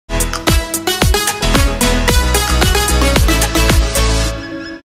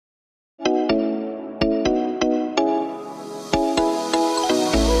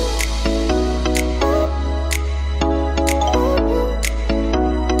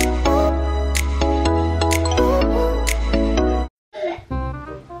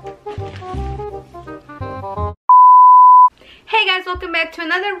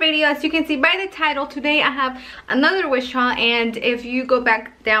video. As you can see by the title, today I have another wish haul, and if you go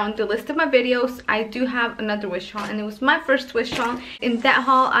back down the list of my videos, I do have another wish haul, and it was my first wish haul. In that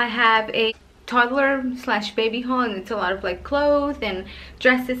haul I have a toddler slash baby haul, and it's a lot of like clothes and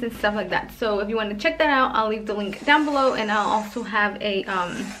dresses and stuff like that. So if you want to check that out, I'll leave the link down below, and I'll also have a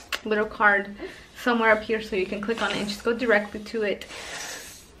little card somewhere up here so you can click on it and just go directly to it.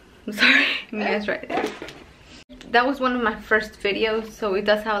 I'm sorry, you guys right there. That was one of my first videos, so it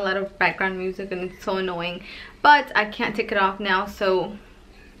does have a lot of background music and it's so annoying, but I can't take it off now. So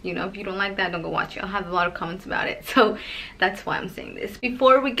you know, if you don't like that, don't go watch it. I'll have a lot of comments about it, so that's why I'm saying this.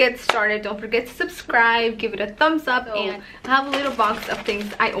 Before we get started, don't forget to subscribe, give it a thumbs up. And I have a little box of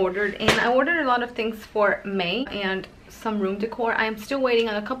things I ordered, and I ordered a lot of things for May and some room decor. I am still waiting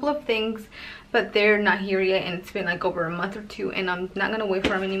on a couple of things, but they're not here yet, and it's been like over a month or two, and I'm not gonna wait for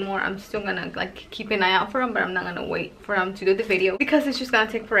them anymore. I'm still gonna like keep an eye out for them, but I'm not gonna wait for them to do the video because it's just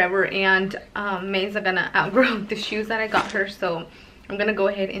gonna take forever, and May's gonna outgrow the shoes that I got her, so I'm gonna go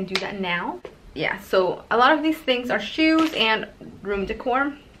ahead and do that now. Yeah, so a lot of these things are shoes and room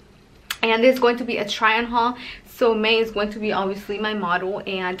decor, and there's going to be a try-on haul. So May is going to be obviously my model,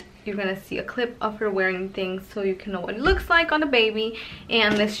 and you're gonna see a clip of her wearing things so you can know what it looks like on a baby.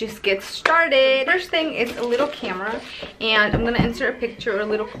 And let's just get started. First thing is a little camera, and I'm gonna insert a picture or a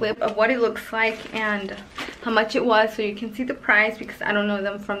little clip of what it looks like and how much it was so you can see the price, because I don't know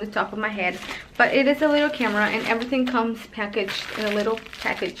them from the top of my head. But it is a little camera, and everything comes packaged in a little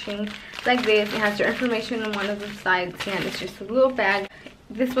packaging like this. It has your information on one of the sides, and it's just a little bag.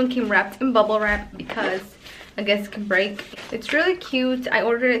 This one came wrapped in bubble wrap because I guess it can break. It's really cute. I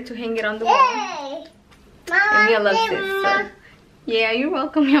ordered it to hang it on the wall. And Mia loves this. So. Yeah, you're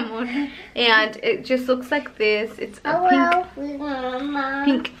welcome, mi amor. And it just looks like this. It's a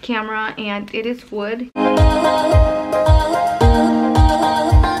pink camera, and it is wood.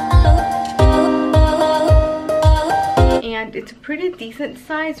 And it's a pretty decent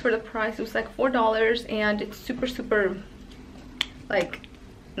size for the price. It was like $4, and it's super like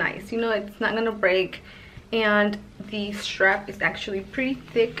nice. You know, it's not gonna break. And the strap is actually pretty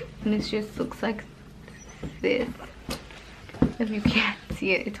thick, and it just looks like this. If you can't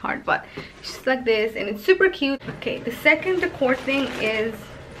see it, it's hard, but it's just like this, and it's super cute. Okay, the second decor thing is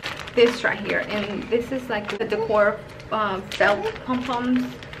this right here, and this is like the Decor felt pom-poms,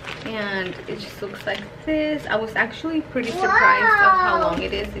 and it just looks like this. I was actually pretty surprised of how long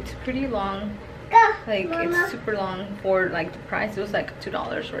it is. It's pretty long, like it's super long for like the price. It was like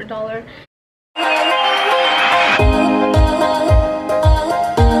 $2 or $1.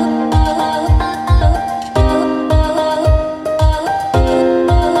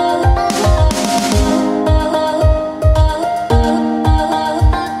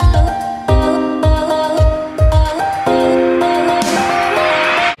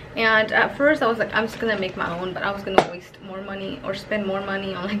 And at first I was like, I'm just gonna make my own, but I was gonna waste more money or spend more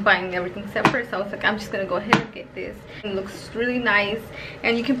money on like buying everything separate. So I was like, I'm just gonna go ahead and get this. It looks really nice,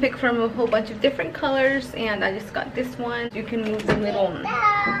 and you can pick from a whole bunch of different colors, and I just got this one. You can move the little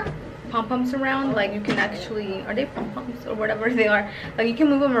pom-poms around, like you can actually, are they pom-poms or whatever they are, like you can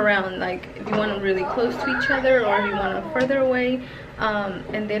move them around, like if you want them really close to each other or if you want them further away,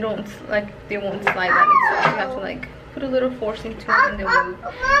 and they won't slide that themselves. You have to like put a little force into it and they move,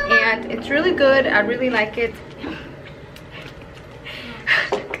 and it's really good. I really like it.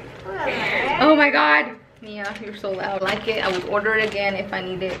 Oh my god, Mia, you're so loud. I like it. I would order it again if I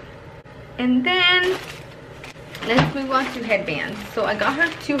need it. And then let's move on to headbands. So I got her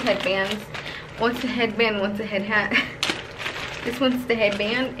 2 headbands. One's a headband, one's a head hat. This one's the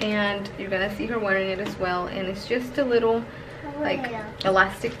headband, and you're gonna see her wearing it as well. And it's just a little like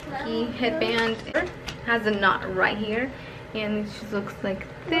elastic-y headband. It has a knot right here, and it just looks like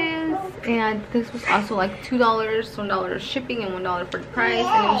this. And this was also like $2, $1 shipping and $1 for the price,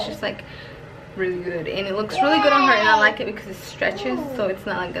 and it was just like really good, and it looks really good on her, and I like it because it stretches, so it's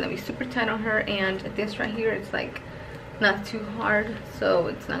not like gonna be super tight on her. And this right here, it's like not too hard, so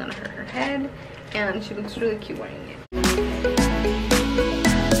it's not gonna hurt her head, and she looks really cute wearing it.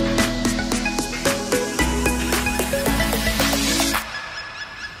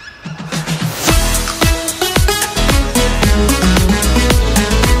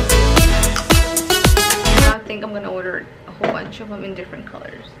 I'm gonna order a whole bunch of them in different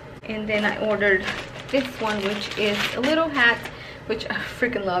colors. And then I ordered this one, which is a little hat, which I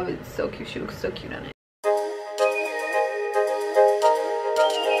freaking love. It's so cute. She looks so cute on it.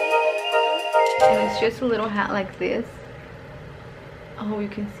 And it's just a little hat like this. Oh, you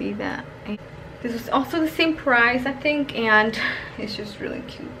can see that. This is also the same price, I think, and it's just really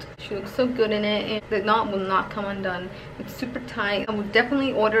cute. She looks so good in it, and the knot will not come undone. It's super tight. I would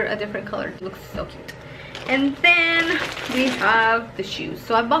definitely order a different color. It looks so cute. And then we have the shoes.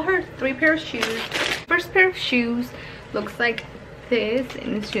 So I bought her 3 pairs of shoes. First pair of shoes looks like this,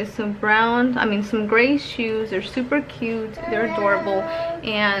 and it's just some some gray shoes. They're super cute. They're adorable,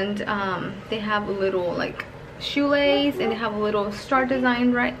 and they have a little like shoelace, and they have a little star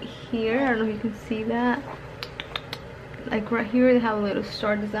design right here. I don't know if you can see that. Like right here, they have a little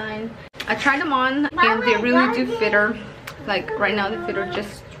star design. I tried them on, and they really do fit her. Like right now, they fit her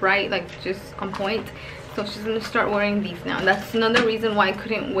just right, like just on point. So she's gonna start wearing these now. That's another reason why I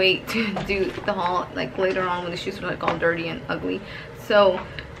couldn't wait to do the haul like later on when the shoes were like all dirty and ugly. So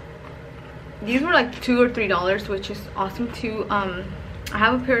these were like $2 or $3, which is awesome too. I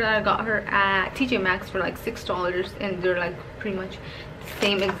have a pair that I got her at TJ Maxx for like $6, and they're like pretty much the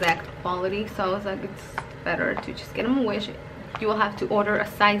same exact quality. So I was like, it's better to just get them a Wish. You will have to order a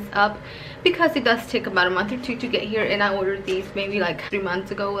size up because it does take about a month or 2 to get here, and I ordered these maybe like 3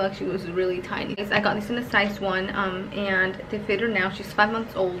 months ago. Actually, it was really tiny. I got this in a size 1, and they fit her now. She's 5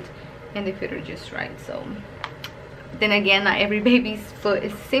 months old, and they fit her just right. So then again, not every baby's foot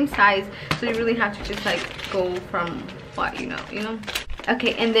is the same size, so you really have to just like go from what you know.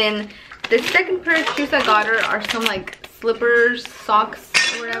 Okay, and then the second pair of shoes I got her are some like slippers, socks,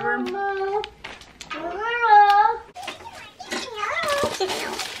 or whatever.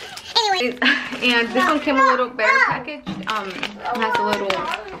 And this one came a little better packaged. It has a little,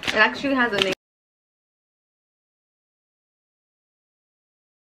 it actually has a name.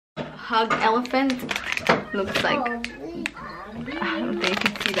 Hug elephant. Looks like, I don't think you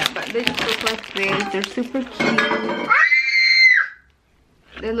can see that, but they just look like this. They're super cute.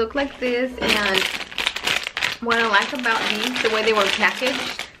 They look like this, and what I like about these, the way they were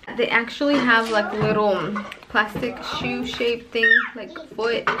packaged, they actually have like a little plastic shoe shaped thing, like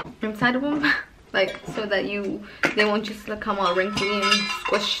foot inside of them, like so that they won't just like come all wrinkly and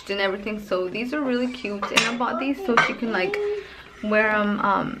squished and everything. So these are really cute, and I bought these so she can like wear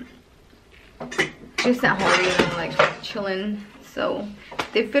them just at home, you know, like chilling. So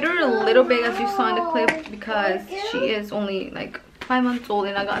they fit her a little big, as you saw in the clip, because she is only like 5 months old,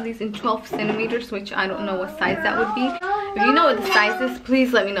 and I got these in 12 centimeters, which I don't know what size that would be. If you know what the size is,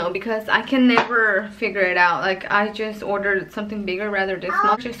 please let me know, because I can never figure it out. Like, I just ordered something bigger rather than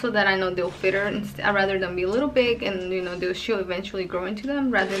small, just so that I know they'll fit her. I'd rather them be a little big, and you know, she'll eventually grow into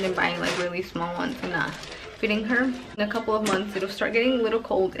them, rather than buying like really small ones and not fitting her. In a couple of months, it'll start getting a little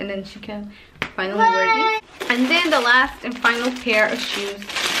cold, and then she can finally wear these. And then the last and final pair of shoes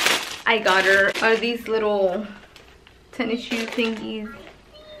I got her are these little tennis shoe thingies.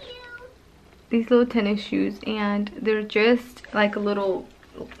 These little tennis shoes, and they're just like a little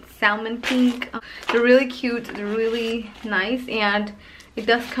salmon pink. They're really cute, they're really nice, and it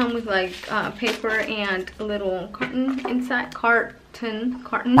does come with like paper and a little carton inside,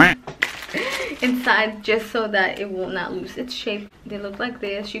 inside, just so that it will not lose its shape. They look like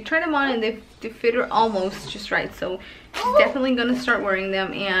this. She tried them on, and they fit her almost just right, so she's definitely gonna start wearing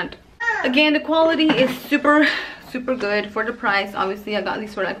them. And again, the quality is super good for the price. Obviously, I got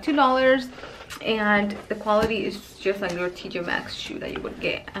these for like $2, and the quality is just like your TJ Maxx shoe that you would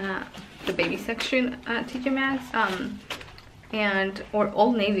get at the baby section at TJ Maxx, or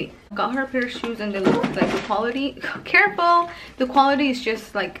Old Navy. Got her a pair of shoes, and they look like the quality, careful, the quality is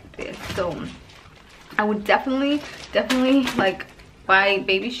just like this. So I would definitely like buy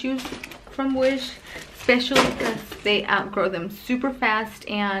baby shoes from Wish, especially because they outgrow them super fast,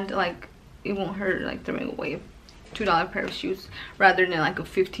 and like it won't hurt like throwing away $2 pair of shoes rather than like a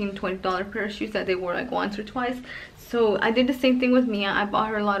 $15-$20 pair of shoes that they wore like once or twice. So I did the same thing with Mia. I bought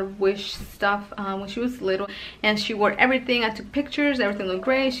her a lot of Wish stuff when she was little, and she wore everything. I took pictures, everything looked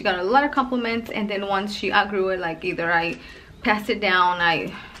great. She got a lot of compliments, and then once she outgrew it, like either I passed it down,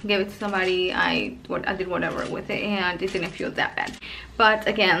 I gave it to somebody, I did whatever with it, and it didn't feel that bad. But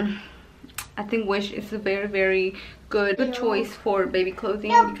again, I think Wish is a very good choice for baby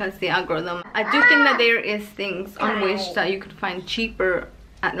clothing because they outgrow them. I do think that there is things on Wish that you could find cheaper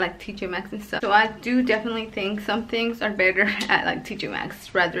at like TJ Maxx and stuff. So I do definitely think some things are better at like TJ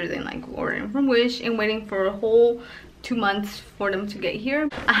Maxx rather than like ordering from Wish and waiting for a whole 2 months for them to get here.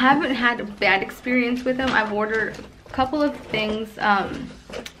 I haven't had a bad experience with them. I've ordered a couple of things,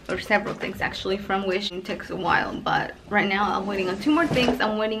 or several things actually, from Wish. It takes a while, but right now I'm waiting on 2 more things.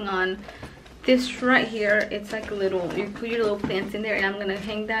 I'm waiting on this right here. It's like a little, you put your little plants in there, and I'm gonna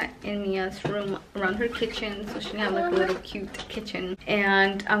hang that in Mia's room around her kitchen, so she can have like a little cute kitchen.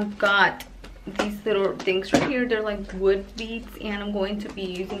 And I've got these little things right here. They're like wood beads, and I'm going to be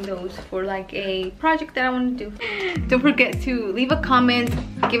using those for like a project that I want to do. Don't forget to leave a comment,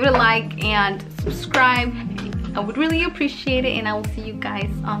 give it a like, and subscribe. I would really appreciate it, and I will see you guys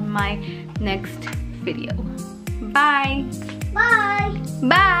on my next video. Bye. Bye.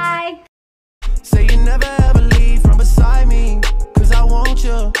 Bye. Say you never ever leave from beside me, 'cause I want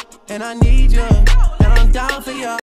you and I need you and I'm down for you.